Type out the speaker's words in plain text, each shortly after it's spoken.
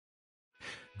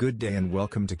Good day and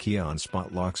welcome to Key on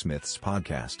Spot Locksmith's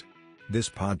podcast. This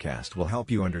podcast will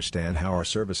help you understand how our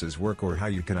services work or how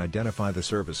you can identify the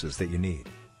services that you need.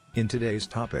 In today's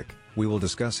topic, we will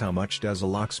discuss how much does a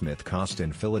locksmith cost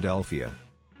in Philadelphia.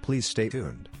 Please stay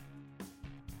tuned.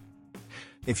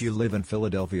 If you live in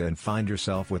Philadelphia and find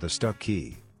yourself with a stuck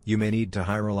key, you may need to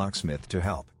hire a locksmith to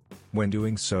help. When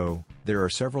doing so, there are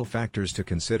several factors to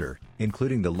consider,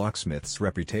 including the locksmith's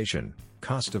reputation,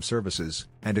 cost of services,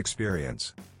 and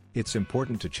experience. It's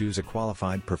important to choose a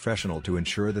qualified professional to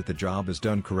ensure that the job is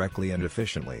done correctly and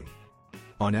efficiently.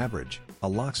 On average, a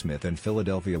locksmith in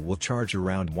Philadelphia will charge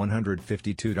around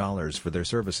 $152 for their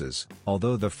services,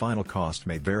 although the final cost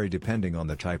may vary depending on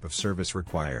the type of service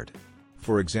required.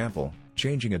 For example,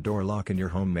 changing a door lock in your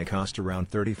home may cost around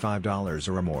 $35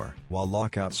 or more, while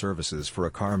lockout services for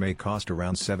a car may cost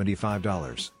around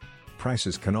 $75.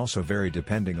 Prices can also vary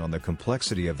depending on the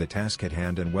complexity of the task at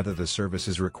hand and whether the service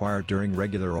is required during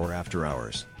regular or after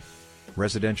hours.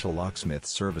 Residential locksmith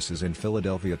services in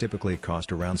Philadelphia typically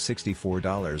cost around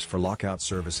 $64 for lockout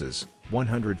services,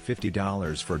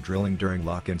 $150 for drilling during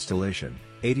lock installation,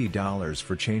 $80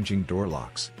 for changing door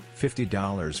locks,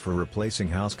 $50 for replacing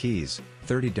house keys,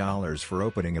 $30 for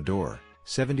opening a door,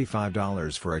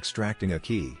 $75 for extracting a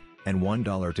key, and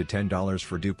 $1 to $10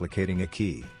 for duplicating a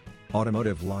key.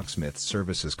 Automotive locksmith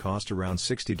services cost around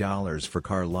 $60 for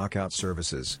car lockout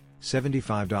services,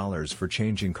 $75 for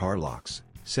changing car locks,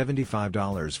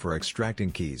 $75 for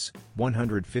extracting keys,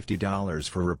 $150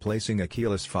 for replacing a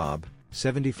keyless fob,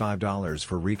 $75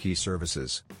 for rekey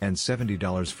services, and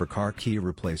 $70 for car key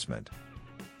replacement.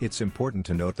 It's important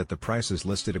to note that the prices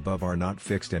listed above are not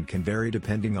fixed and can vary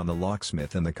depending on the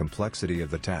locksmith and the complexity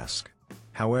of the task.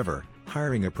 However,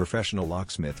 hiring a professional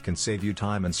locksmith can save you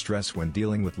time and stress when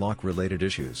dealing with lock-related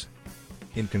issues.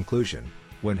 In conclusion,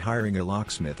 when hiring a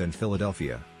locksmith in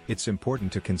Philadelphia, it's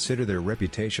important to consider their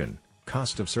reputation,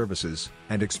 cost of services,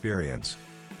 and experience.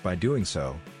 By doing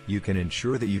so, you can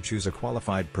ensure that you choose a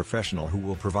qualified professional who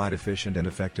will provide efficient and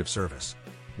effective service.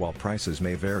 While prices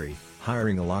may vary,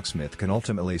 hiring a locksmith can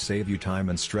ultimately save you time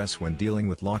and stress when dealing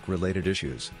with lock-related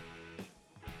issues.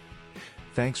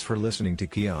 Thanks for listening to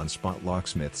Key on Spot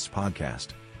Locksmith's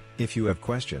podcast. If you have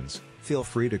questions, feel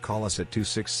free to call us at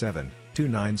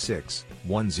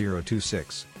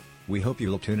 267-296-1026. We hope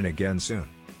you'll tune in again soon.